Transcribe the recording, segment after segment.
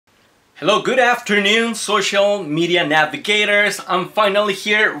Hello, good afternoon, social media navigators. I'm finally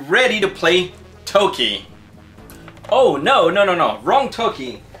here, ready to play Toki. Oh, no, wrong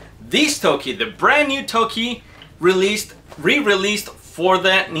Toki. This Toki, the brand new Toki, re-released for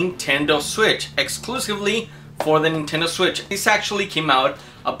the Nintendo Switch, exclusively for the Nintendo Switch. This actually came out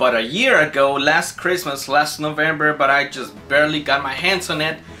about a year ago, last Christmas, last November, but I just barely got my hands on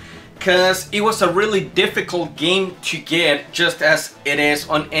it, because it was a really difficult game to get, just as it is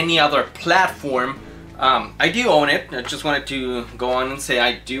on any other platform. I do own it. I just wanted to go on and say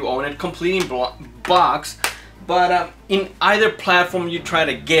I do own it, complete in box. But in either platform you try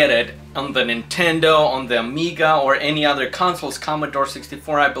to get it, on the Nintendo, on the Amiga, or any other consoles, Commodore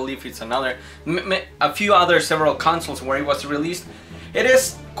 64, I believe it's another, a few other several consoles where it was released, it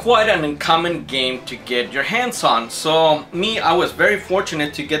is quite an uncommon game to get your hands on. So I was very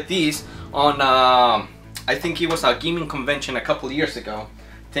fortunate to get these on, I think it was a gaming convention a couple of years ago.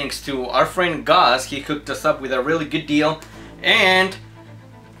 Thanks to our friend Gus, he hooked us up with a really good deal. And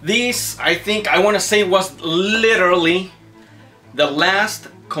this, I think, I want to say, was literally the last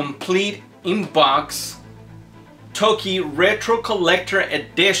complete in-box Toki Retrollector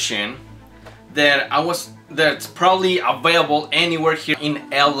edition that's probably available anywhere here in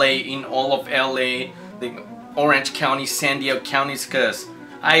LA, in all of LA, the Orange County, San Diego counties, because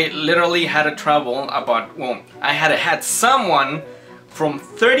I literally had to travel about, well, I had someone from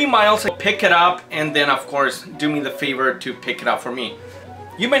 30 miles to pick it up, and then of course do me the favor to pick it up for me.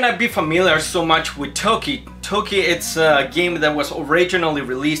 You may not be familiar so much with Toki. Toki, it's a game that was originally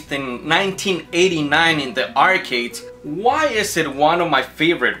released in 1989 in the arcades. Why is it one of my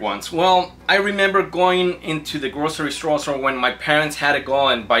favorite ones? Well, I remember going into the grocery stores, or when my parents had to go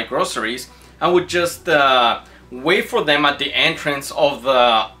and buy groceries, I would just wait for them at the entrance of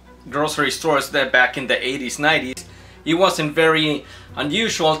the grocery stores that back in the 80s, 90s. It wasn't very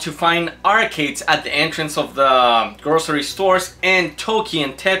unusual to find arcades at the entrance of the grocery stores, and Toki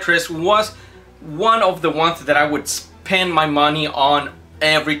and Tetris was one of the ones that I would spend my money on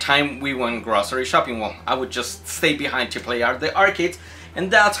every time we went grocery shopping. Well, I would just stay behind to play at the arcades,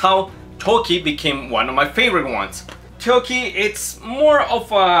 and that's how Toki became one of my favorite ones. Toki, it's more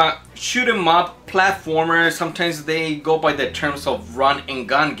of a shoot 'em up platformer. Sometimes they go by the terms of run and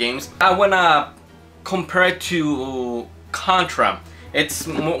gun games. I wanna compare it to Contra. It's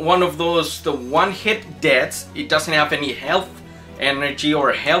one of those, the one-hit deaths. It doesn't have any health energy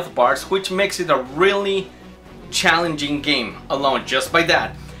or health bars, which makes it a really challenging game alone, just by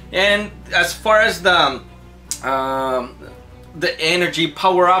that. And as far as the energy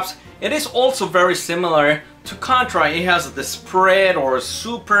power-ups, it is also very similar to Contra. It has the spread or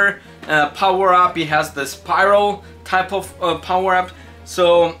super power-up. It has the spiral type of power-up.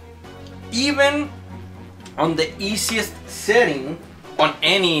 So even on the easiest setting on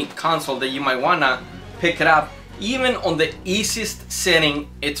any console that you might wanna pick it up, even on the easiest setting,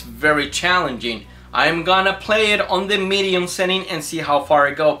 it's very challenging. I'm gonna play it on the medium setting and see how far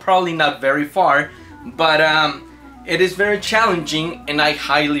I go. Probably not very far, but it is very challenging, and I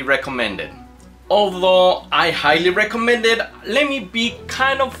highly recommend it. Although I highly recommend it, let me be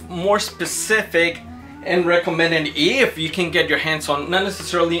kind of more specific and recommend it if you can get your hands on, not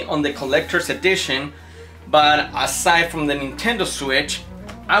necessarily on the collector's edition, but aside from the Nintendo Switch,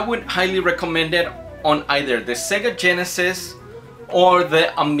 I would highly recommend it on either the Sega Genesis or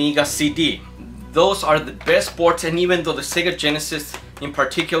the Amiga CD. Those are the best ports, and even though the Sega Genesis in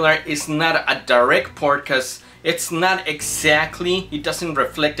particular is not a direct port, because it's not exactly, it doesn't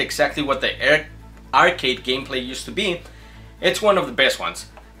reflect exactly what the arcade gameplay used to be, it's one of the best ones.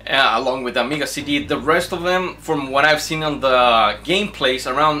 Along with the Amiga CD, the rest of them, from what I've seen on the gameplays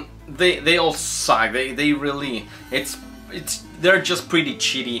around, they all suck. They really, they're just pretty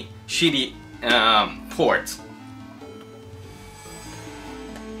shitty ports.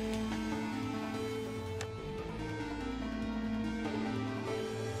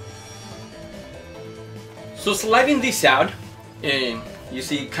 So sliding this out, you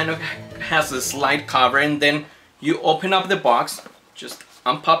see it kind of has a slide cover, and then you open up the box, just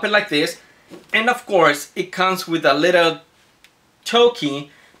unpop it like this, and of course it comes with a little Toki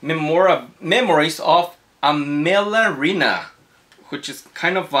memories of a Mellarina, which is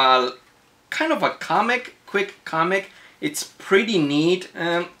kind of a quick comic. It's pretty neat.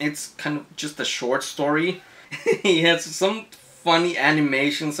 It's kind of just a short story. It has some funny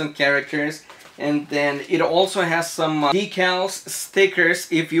animations and characters, and then it also has some decals, stickers,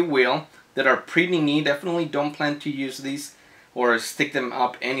 if you will, that are pretty neat. Definitely don't plan to use these or stick them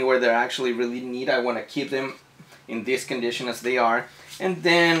up anywhere. They're actually really neat. I want to keep them in this condition as they are. And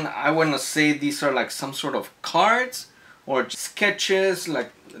then I want to say these are like some sort of cards or sketches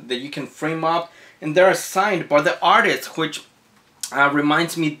like that you can frame up, and they're signed by the artist, which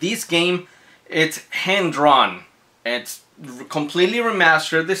reminds me, this game, it's hand-drawn. It's completely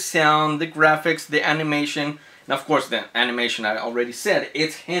remastered, the sound, the graphics, the animation, and of course the animation I already said,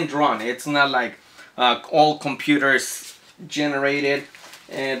 it's hand-drawn. It's not like all computers generated,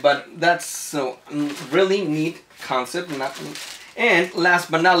 but that's a really neat concept. And last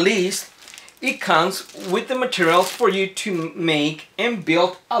but not least, it comes with the materials for you to make and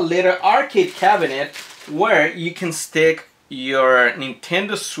build a little arcade cabinet where you can stick your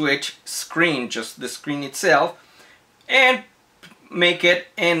Nintendo Switch screen, just the screen itself, and make it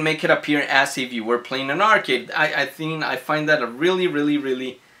appear as if you were playing an arcade. I find that a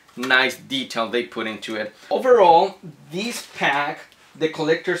really nice detail they put into it. Overall, this pack, the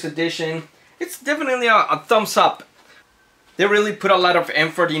collector's edition, it's definitely a thumbs up. They really put a lot of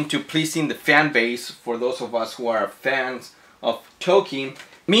effort into pleasing the fan base for those of us who are fans of Toki.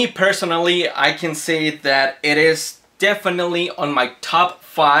 Me personally, I can say that it is definitely on my top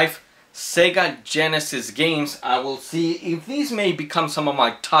 5 Sega Genesis games. I will see if these may become some of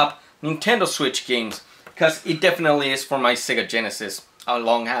my top Nintendo Switch games, because it definitely is for my Sega Genesis. How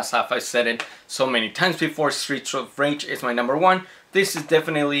long have I said it so many times before? Streets of Rage is my number 1. This is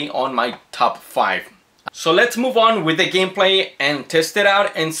definitely on my top 5. So let's move on with the gameplay and test it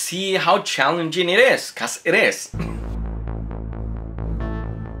out and see how challenging it is, because it is.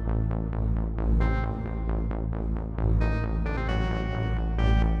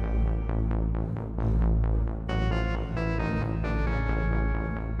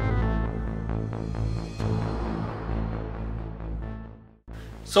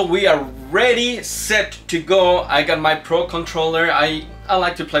 So we are ready, set to go. I got my Pro controller. I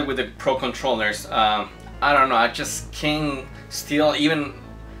like to play with the Pro controllers. I don't know, I just can't still, even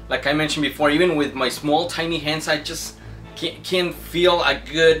like I mentioned before, even with my small tiny hands, I just can't feel a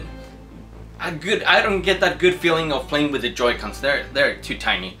good, I don't get that good feeling of playing with the Joy-Cons. They're too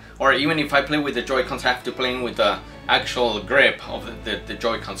tiny. Or even if I play with the Joy-Cons, I have to play with the actual grip of the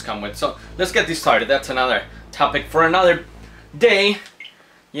Joy-Cons come with. So let's get this started. That's another topic for another day.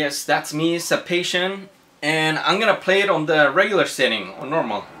 Yes, that's me, Sapation, and I'm gonna play it on the regular setting, on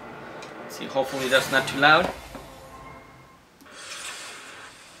normal. Let's see, hopefully that's not too loud.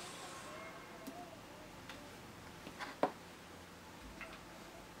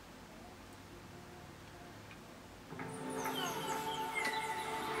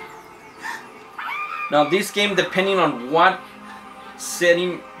 Now this game, depending on what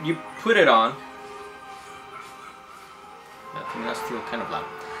setting you put it on, I think that's still kind of loud.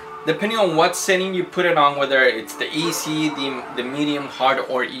 Depending on what setting you put it on, whether it's the easy, the medium, hard,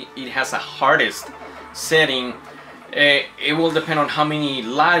 or it has a hardest setting, it will depend on how many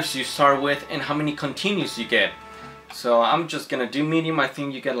lives you start with and how many continues you get. So I'm just gonna do medium. I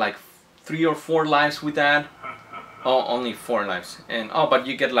think you get like 3 or 4 lives with that. Oh, only 4 lives. And oh, but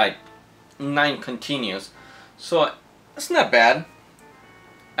you get like 9 continues. So it's not bad.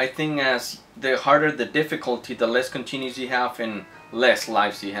 I think as the harder the difficulty, the less continues you have and less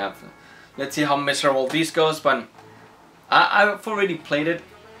lives you have. Let's see how miserable this goes, but I've already played it,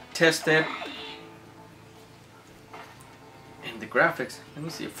 tested, and the graphics, let me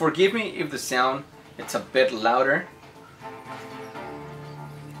see. Forgive me if the sound, it's a bit louder.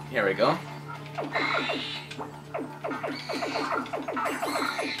 Here we go.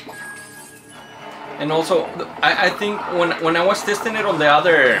 And also, I think when I was testing it on the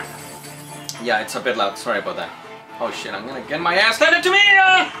other... Yeah, it's a bit loud, sorry about that. Oh shit, I'm gonna get my ass handed to me!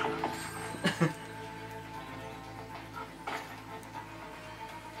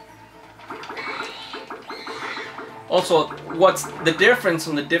 Also, what's the difference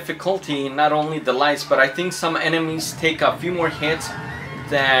on the difficulty? Not only the lights, but I think some enemies take a few more hits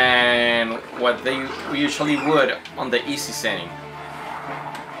than what they usually would on the easy setting.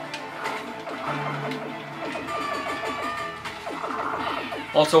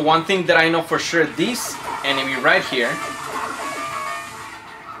 Also, one thing that I know for sure, this enemy right here,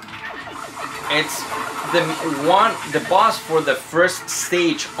 it's the boss for the first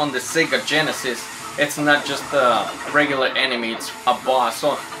stage on the Sega Genesis. It's not just a regular enemy, it's a boss.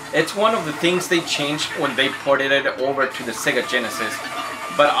 So it's one of the things they changed when they ported it over to the Sega Genesis.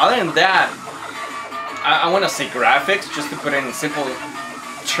 But other than that, I want to say graphics, just to put it in simple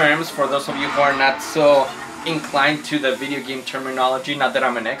terms for those of you who are not so inclined to the video game terminology. Not that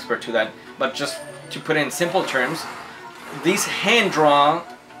I'm an expert to that, but just to put it in simple terms, these hand-drawn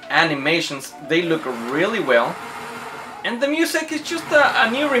animations, they look really well, and the music is just a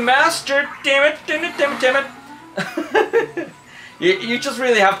new remaster. Damn it. You just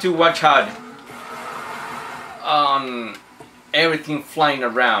really have to watch out. on everything flying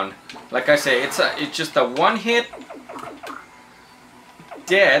around. Like I say, it's just a one hit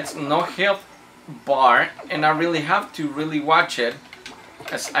dead, no health bar, and I really have to really watch it,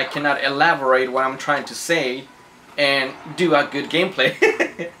 as I cannot elaborate what I'm trying to say and do a good gameplay.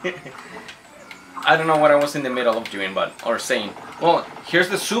 I don't know what I was in the middle of doing, or saying. Well, here's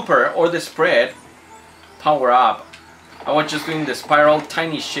the super or the spread power up. I was just doing the spiral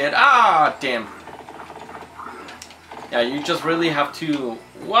tiny shit. Ah, damn. Yeah, you just really have to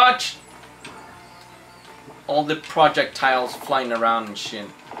watch all the projectiles flying around and shit.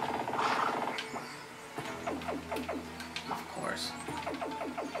 Of course.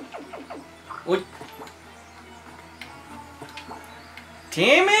 What?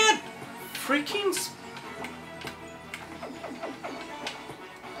 Damn it! Freaking...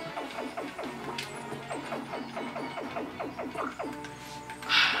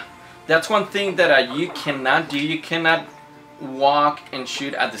 That's one thing that you cannot do. You cannot walk and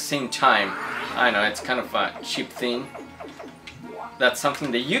shoot at the same time. I know, it's kind of a cheap thing. That's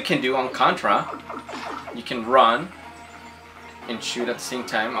something that you can do on Contra. You can run and shoot at the same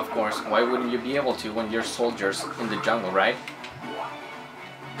time, of course. Why wouldn't you be able to when you're soldiers in the jungle, right?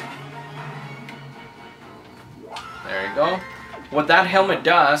 There you go. What that helmet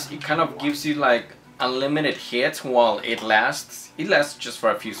does, it kind of gives you like unlimited hits while it lasts. It lasts just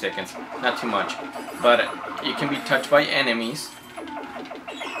for a few seconds, not too much. But you can be touched by enemies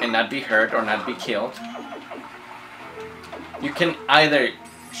and not be hurt or not be killed. You can either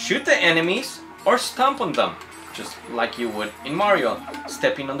shoot the enemies or stomp on them, just like you would in Mario,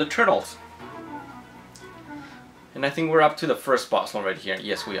 stepping on the turtles. And I think we're up to the first boss already here.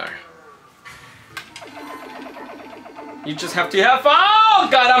 Yes, we are. You just have to have... Oh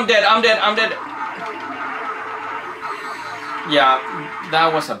god, I'm dead, I'm dead, I'm dead. Yeah,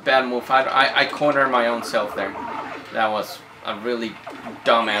 that was a bad move. I cornered my own self there. That was a really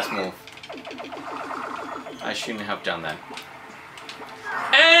dumbass move. I shouldn't have done that.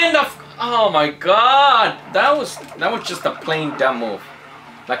 And oh my god, that was just a plain dumb move.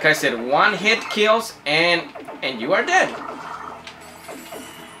 Like I said, one hit kills and you are dead.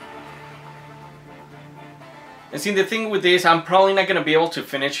 And see, the thing with this, I'm probably not gonna be able to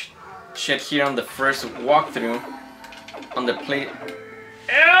finish shit here on the first walkthrough on the plate.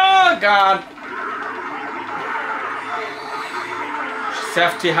 Oh god! Just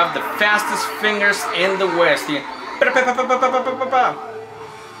have to have the fastest fingers in the West here.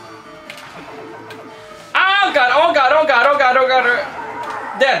 Oh god! Oh god! Oh god! Oh god! Oh god!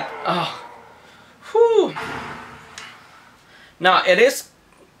 Dead. Oh. Whew. Now it is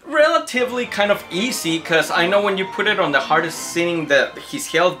relatively kind of easy, because I know when you put it on the hardest setting, his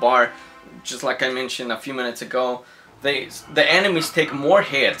health bar, just like I mentioned a few minutes ago, the enemies take more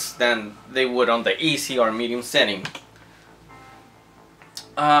hits than they would on the easy or medium setting.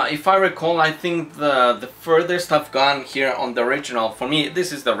 If I recall, I think the furthest I've gone here on the original, for me,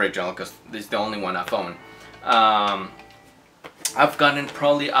 this is the original because this is the only one I've owned. I've gotten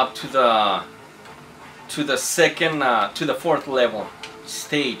probably up to the second, to the fourth level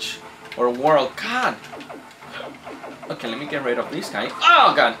stage or world. God. Okay, let me get rid of this guy.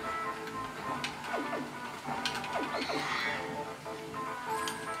 Oh god.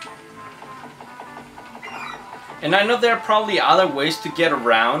 And I know there are probably other ways to get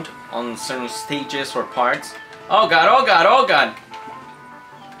around on certain stages or parts. Oh god, oh god, oh god!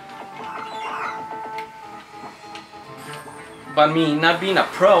 But me not being a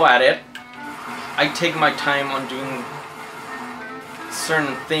pro at it, I take my time on doing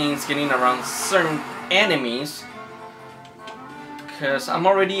certain things, getting around certain enemies, because I'm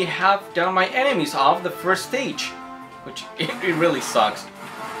already half done my enemies off the first stage, which it really sucks.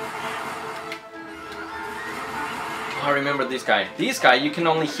 I remember this guy. This guy, you can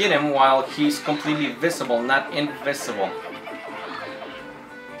only hit him while he's completely visible, not invisible.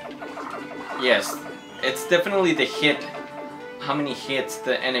 Yes, it's definitely the hit, how many hits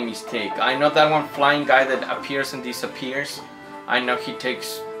the enemies take. I know that one flying guy that appears and disappears, I know he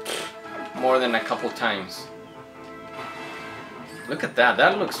takes more than a couple times. Look at that,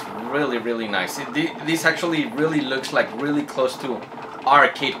 that looks really, really nice. This actually really looks like really close to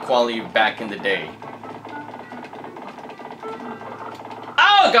arcade quality back in the day.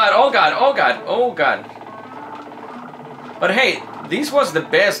 Oh god, oh god, oh god, oh god. But hey, this was the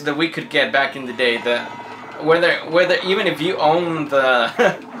best that we could get back in the day. Whether even if you own the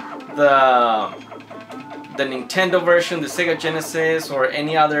the Nintendo version, the Sega Genesis, or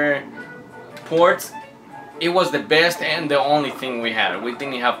any other ports, it was the best and the only thing we had. We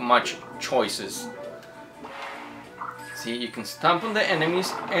didn't have much choices. See, you can stomp on the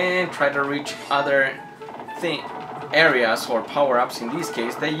enemies and try to reach other areas or power-ups in this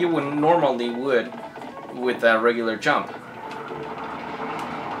case that you would normally would with a regular jump.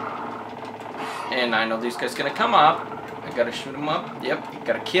 And I know this guy's gonna come up. I gotta shoot him up. Yep,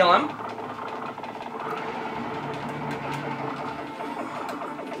 gotta kill him.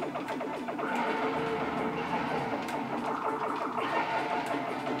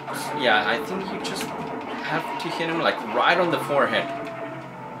 Yeah, I think you just have to hit him like right on the forehead.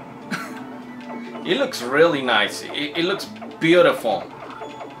 It looks really nice. It looks beautiful.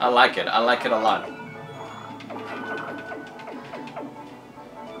 I like it. I like it a lot.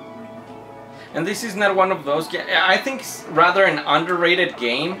 And this is not one of those games. I think it's rather an underrated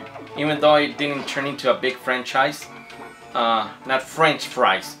game, even though it didn't turn into a big franchise. Not French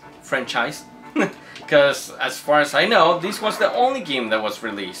fries, franchise. Because as far as I know, this was the only game that was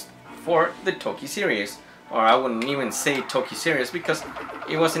released for the Toki series. Or I wouldn't even say Toki series because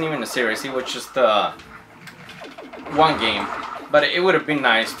it wasn't even a series, it was just one game. But it would have been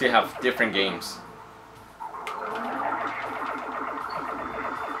nice to have different games.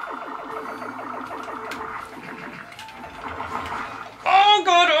 Oh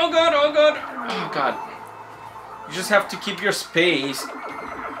god, oh god, oh god! Oh god. You just have to keep your space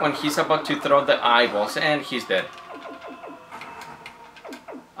when he's about to throw the eyeballs, and he's dead.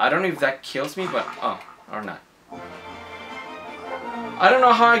 I don't know if that kills me, but oh, or not. I don't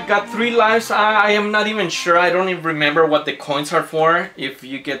know how I got 3 lives. I am not even sure. I don't even remember what the coins are for. If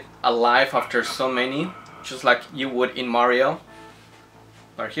you get a life after so many, just like you would in Mario.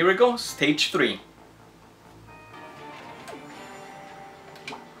 But here we go, stage 3.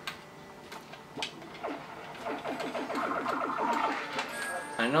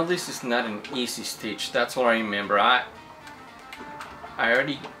 I know this is not an easy stage, that's all I remember. I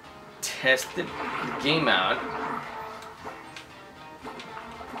already tested the game out.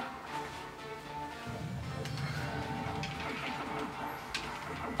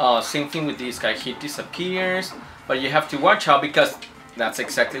 Same thing with this guy, he disappears, but you have to watch out because that's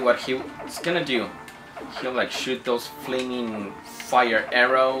exactly what he's gonna do. He'll like shoot those flaming fire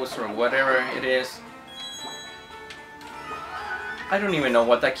arrows or whatever it is. I don't even know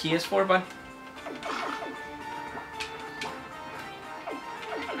what that key is for, but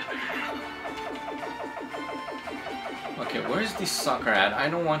okay, where's this sucker at? I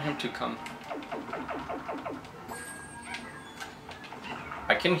don't want him to come.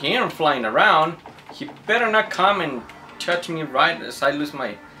 I can hear him flying around. He better not come and touch me right as I lose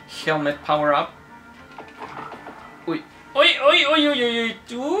my helmet power up. Oi, oi, oi, oi, oi, oi,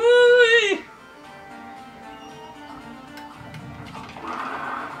 oi.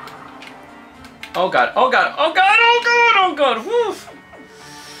 Oh god, oh god, oh god, oh god, oh god, whew.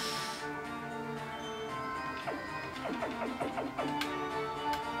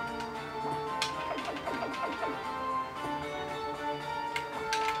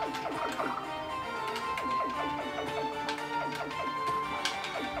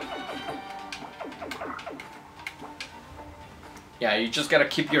 Yeah, you just gotta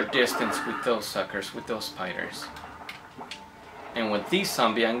keep your distance with those suckers, with those spiders. And with this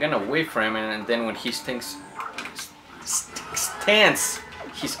zombie, I'm gonna wait for him, and then when he extends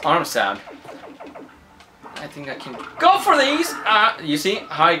his arms out, I think I can go for these! You see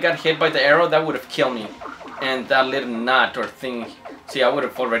how I got hit by the arrow? That would have killed me. And that little knot or thing, see, I would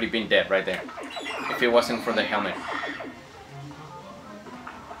have already been dead right there if it wasn't for the helmet.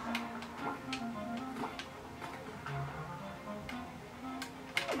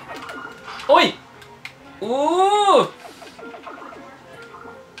 Oi! Ooh!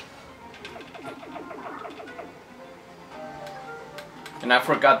 And I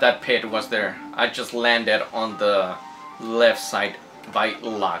forgot that pit was there. I just landed on the left side by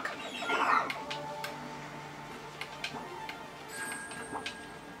luck.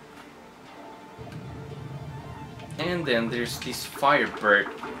 And then there's this firebird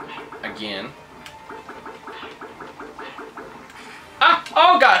again. Ah!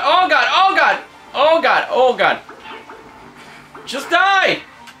 Oh god! Oh god! Oh god! Oh god! Oh god! Just die!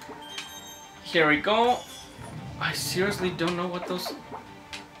 Here we go. I seriously don't know what those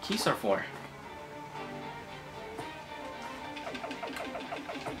keys are for.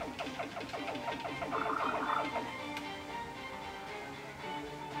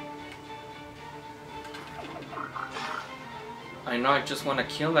 I know I just want to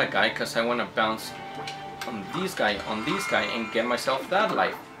kill that guy because I want to bounce on this guy, and get myself that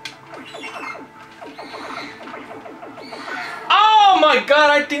life. Oh my god,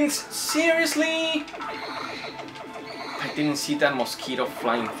 I didn't... Seriously? I didn't see that mosquito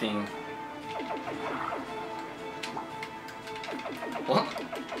flying thing. Well,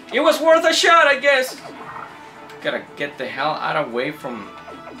 it was worth a shot, I guess. Gotta get the hell out of way from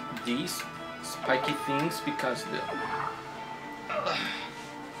these spiky things because the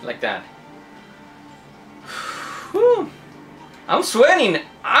like that. Whew. I'm sweating.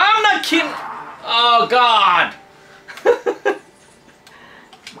 I'm not kidding. Oh God.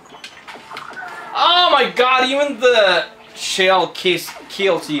 Oh my God, even the shell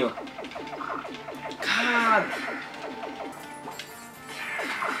kills you. God.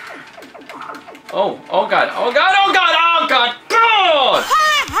 Oh God, oh God, oh God, oh God, God!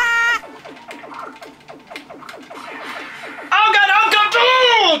 Oh God, oh God,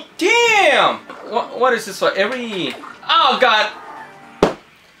 oh, damn! What is this for? Every... Oh God!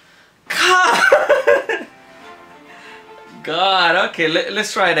 God! God, okay,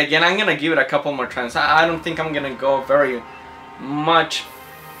 let's try it again. I'm gonna give it a couple more tries. I don't think I'm gonna go very much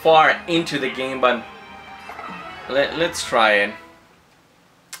far into the game, but let's try it.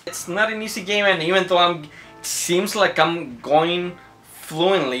 It's not an easy game, and even though it seems like I'm going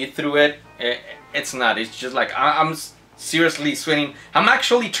fluently through it, it's not. It's just like I'm seriously sweating. I'm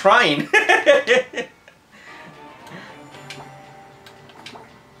actually trying.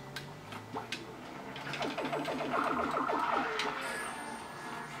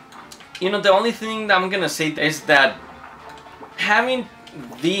 You know, the only thing that I'm gonna say is that having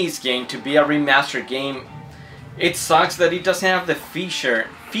this game to be a remastered game, it sucks that it doesn't have the feature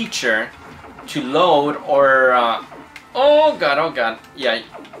to load or oh God, yeah,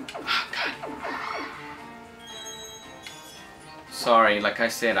 oh God. Sorry, like I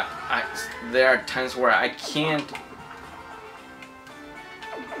said, there are times where I can't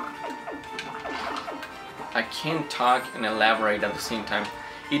talk and elaborate at the same time.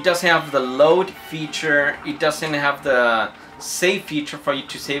 It doesn't have the load feature, it doesn't have the save feature for you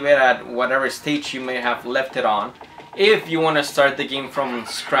to save it at whatever stage you may have left it on. If you want to start the game from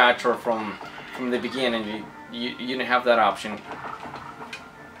scratch or from the beginning, you don't have that option.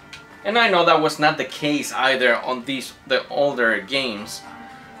 And I know that was not the case either on the older games,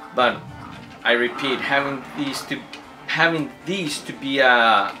 but I repeat, having these to be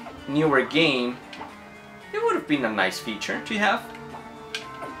a newer game, it would have been a nice feature to have.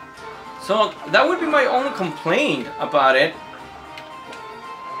 So that would be my only complaint about it.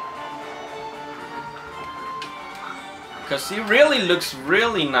 Because it really looks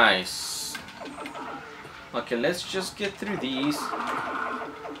really nice. Okay, let's just get through these.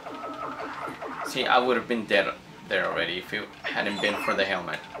 See, I would have been dead there already if it hadn't been for the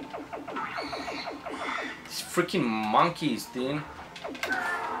helmet. These freaking monkeys, dude.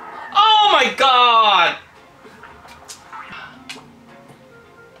 Oh my God!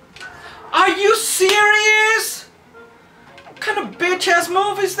 Are you serious? What kind of bitch-ass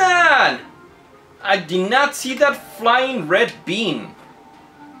move is that? I did not see that flying red beam.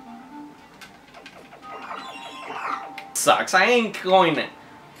 Sucks. I ain't going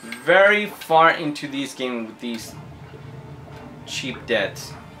very far into this game with these cheap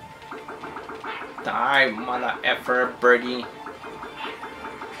deaths. Die, mother effer, birdie.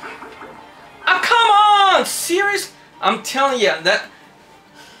 Ah, come on! Serious? I'm telling you that.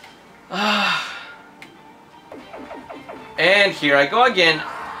 And here I go again.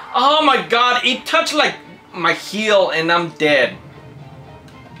 Oh my God, it touched like my heel and I'm dead.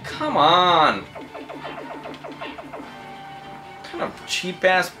 Come on. What kind of cheap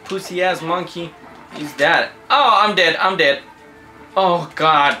ass, pussy ass monkey is that? Oh, I'm dead, I'm dead. Oh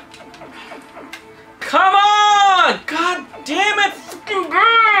God. Come on! God damn it, fucking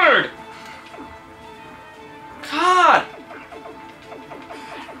bird! God.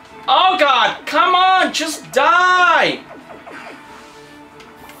 Oh God, come on, just die!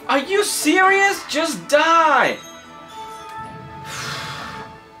 Are you serious? Just die!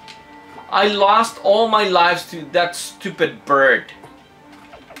 I lost all my lives to that stupid bird.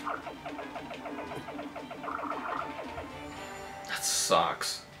 That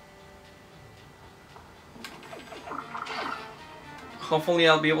sucks. Hopefully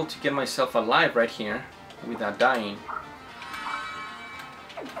I'll be able to get myself alive right here without dying.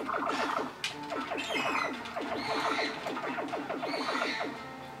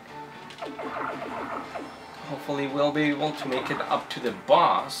 Hopefully we'll be able to make it up to the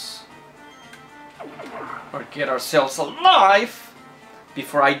boss or get ourselves alive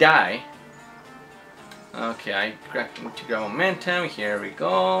before I die. Okay, I need to grab momentum. Here we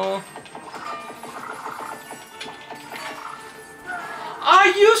go. Are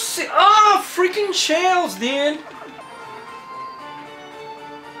you oh, freaking shells, dude!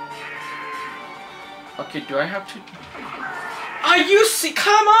 Okay, do I have to? Are you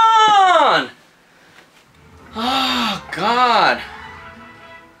come on! Oh God!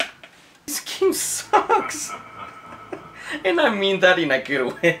 This game sucks! And I mean that in a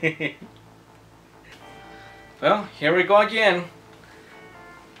good way. Well, here we go again.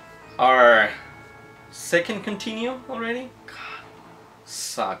 Our second continue already? God,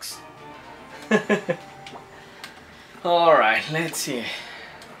 sucks. Alright, let's see.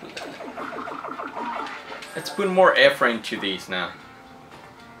 Let's put more effort into these now.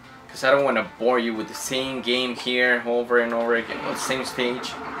 Because I don't want to bore you with the same game here over and over again on the same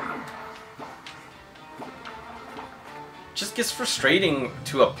stage. Just gets frustrating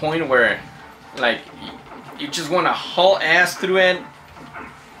to a point where, like, you just want to haul ass through it.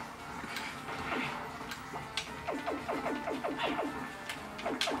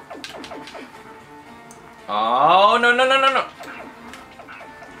 Oh, no, no, no, no, no.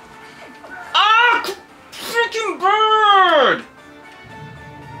 Ah, freaking bird!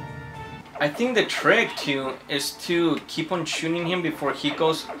 I think the trick too is to keep on shooting him before he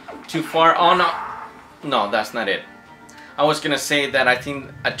goes too far. Oh no, no, that's not it. I was gonna say that I think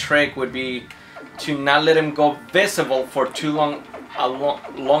a trick would be to not let him go visible for too long, a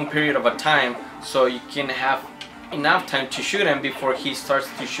long period of a time, so you can have enough time to shoot him before he starts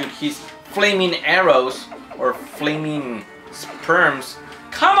to shoot his flaming arrows or flaming sperms.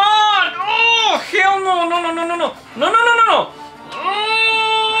 Come on! Oh hell no! No no no no no no no no no no!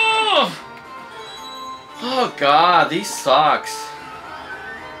 Oh! Oh god, these sucks.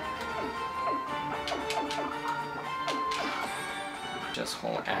 Just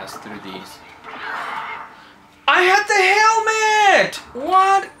haul ass through these. I had the helmet!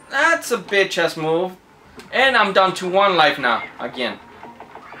 What? That's a bitch ass move. And I'm down to 1 life now, again.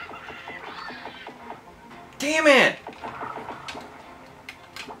 Damn it!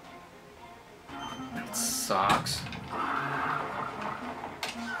 That sucks.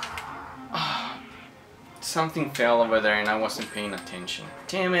 Something fell over there and I wasn't paying attention.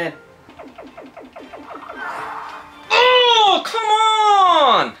 Damn it. Oh, come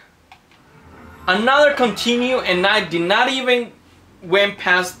on! Another continue and I did not even went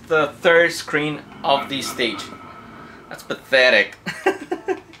past the 3rd screen of this stage. That's pathetic.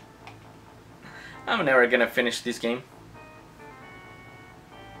 I'm never gonna finish this game.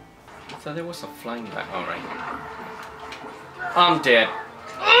 I thought there was a flying back. Alright. I'm dead.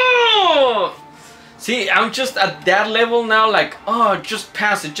 Oh! See, I'm just at that level now, like, oh, just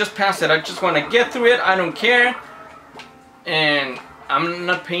pass it, just pass it. I just want to get through it, I don't care. And I'm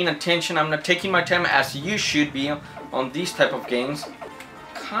not paying attention, I'm not taking my time as you should be on these type of games.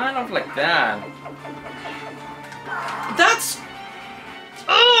 Kind of like that. That's...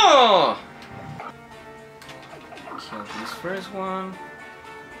 Oh! Kill this first one.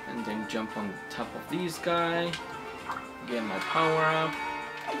 And then jump on top of these guys. Get my power up.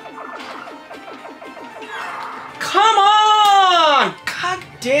 Come on! God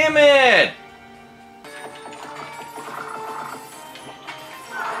damn it!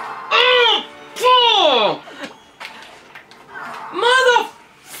 Oh! Mother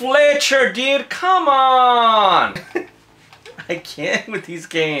Fletcher, dude, come on! I can't with this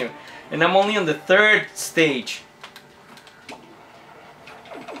game. And I'm only on the 3rd stage.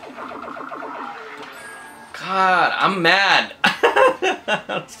 God, I'm mad.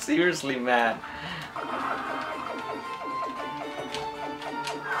 I'm seriously mad.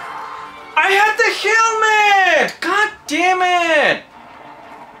 I had the helmet! God damn it!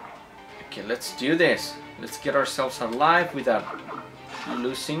 Okay, let's do this. Let's get ourselves alive without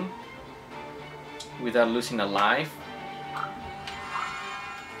losing a life.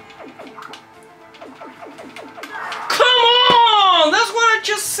 Come on! That's what I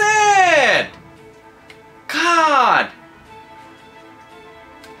just said! God!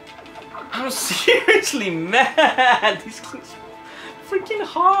 I'm seriously mad! This game's freaking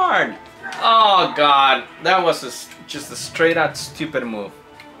hard! Oh god, that was just a straight out stupid move.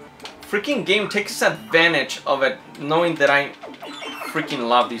 Freaking game takes advantage of it, knowing that I freaking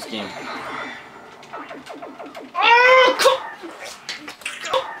love this game.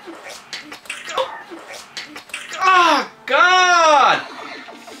 Oh god!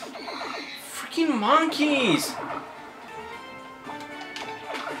 Freaking monkeys!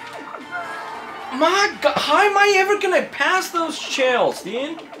 My god, how am I ever gonna pass those shells,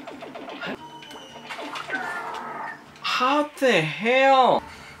 dude? How the hell?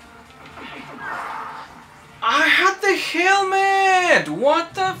 I had the helmet!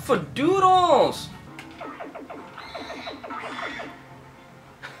 What the fadoodles?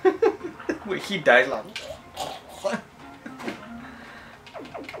 Wait, he dies like...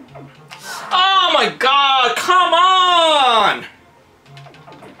 Oh my god, come on!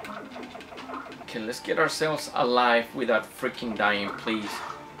 Okay, let's get ourselves alive without freaking dying, please.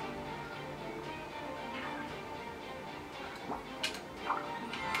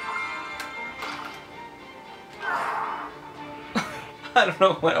 I don't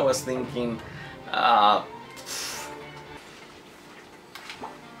know what I was thinking. I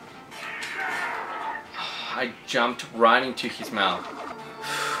jumped right into his mouth.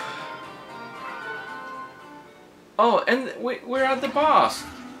 Oh, and we're at the boss.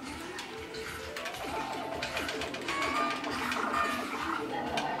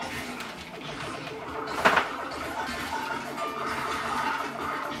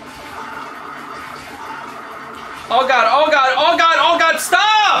 Oh god, oh god, oh god, oh god,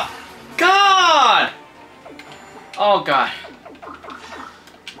 stop! God! Oh god.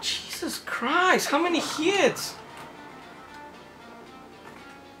 Jesus Christ, how many hits?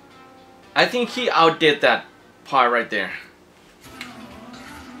 I think he outdid that part right there.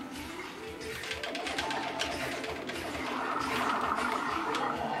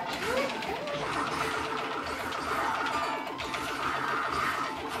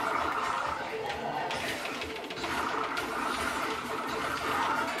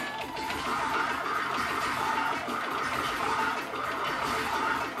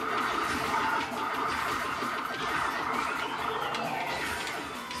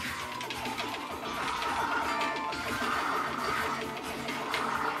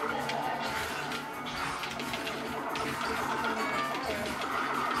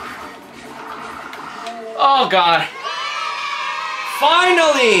 Oh god.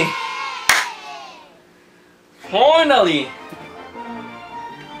 Finally! Finally!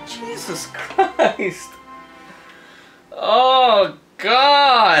 Jesus Christ! Oh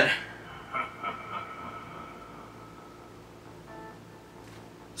god!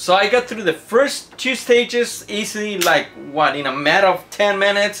 So I got through the first 2 stages easily, like what, in a matter of 10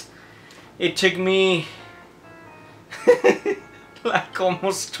 minutes? It took me like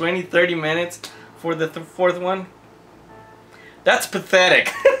almost 20-30 minutes for the 4th one. That's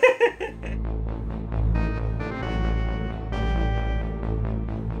pathetic.